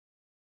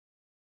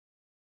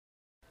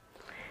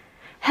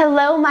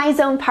Hello,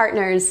 MyZone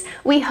partners.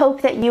 We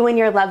hope that you and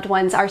your loved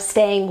ones are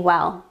staying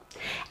well.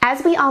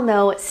 As we all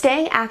know,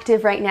 staying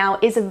active right now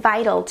is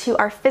vital to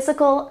our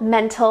physical,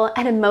 mental,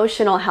 and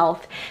emotional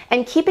health,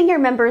 and keeping your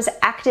members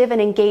active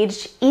and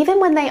engaged even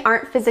when they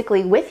aren't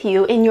physically with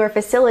you in your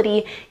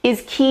facility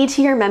is key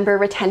to your member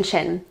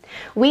retention.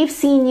 We've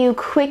seen you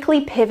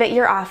quickly pivot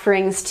your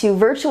offerings to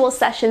virtual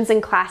sessions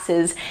and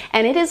classes,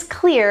 and it is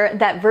clear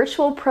that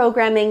virtual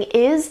programming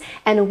is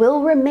and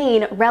will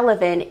remain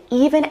relevant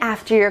even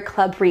after your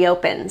club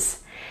reopens.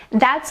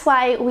 That's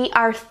why we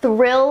are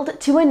thrilled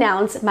to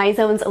announce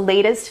MyZone's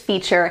latest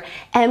feature,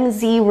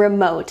 MZ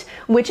Remote,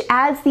 which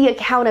adds the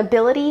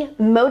accountability,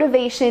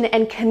 motivation,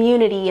 and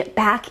community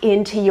back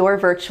into your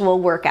virtual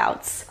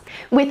workouts.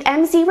 With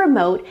MZ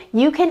Remote,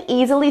 you can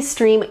easily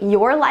stream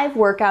your live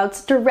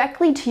workouts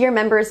directly to your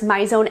members'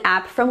 MyZone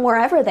app from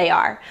wherever they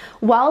are,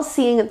 while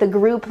seeing the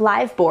group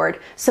live board,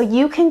 so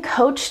you can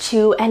coach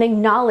to and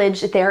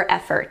acknowledge their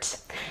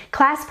effort.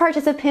 Class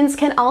participants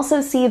can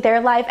also see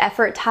their live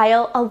effort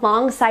tile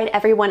alongside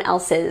everyone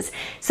else's,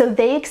 so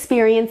they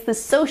experience the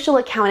social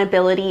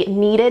accountability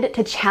needed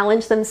to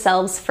challenge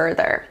themselves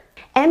further.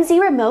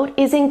 MZ Remote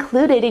is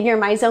included in your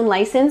MyZone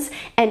license,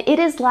 and it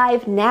is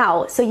live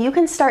now, so you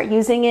can start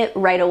using it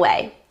right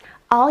away.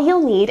 All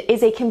you'll need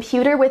is a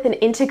computer with an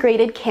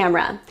integrated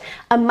camera,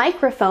 a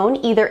microphone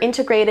either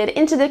integrated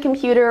into the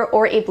computer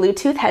or a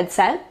Bluetooth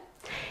headset,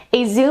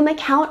 a Zoom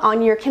account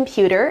on your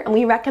computer, and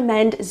we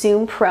recommend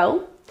Zoom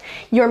Pro,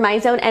 your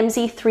MyZone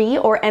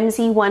MZ3 or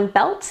MZ1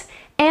 belt,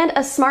 and a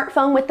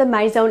smartphone with the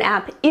MyZone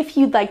app if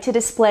you'd like to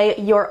display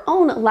your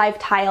own live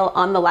tile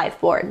on the live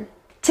board.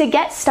 To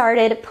get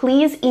started,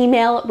 please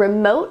email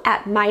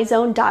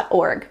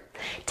remote@myzone.org.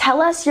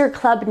 Tell us your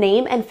club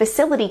name and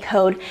facility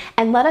code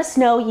and let us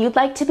know you'd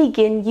like to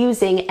begin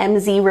using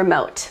MZ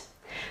Remote.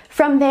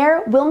 From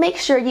there, we'll make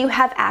sure you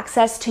have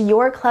access to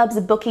your club's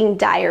booking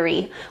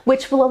diary,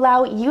 which will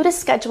allow you to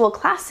schedule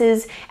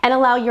classes and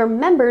allow your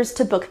members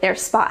to book their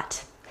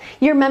spot.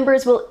 Your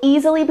members will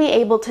easily be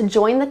able to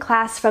join the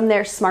class from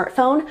their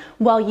smartphone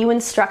while you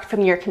instruct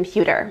from your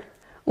computer.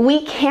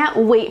 We can't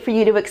wait for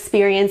you to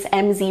experience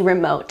MZ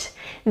Remote.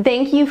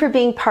 Thank you for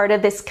being part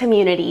of this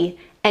community,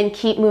 and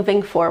keep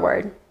moving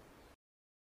forward.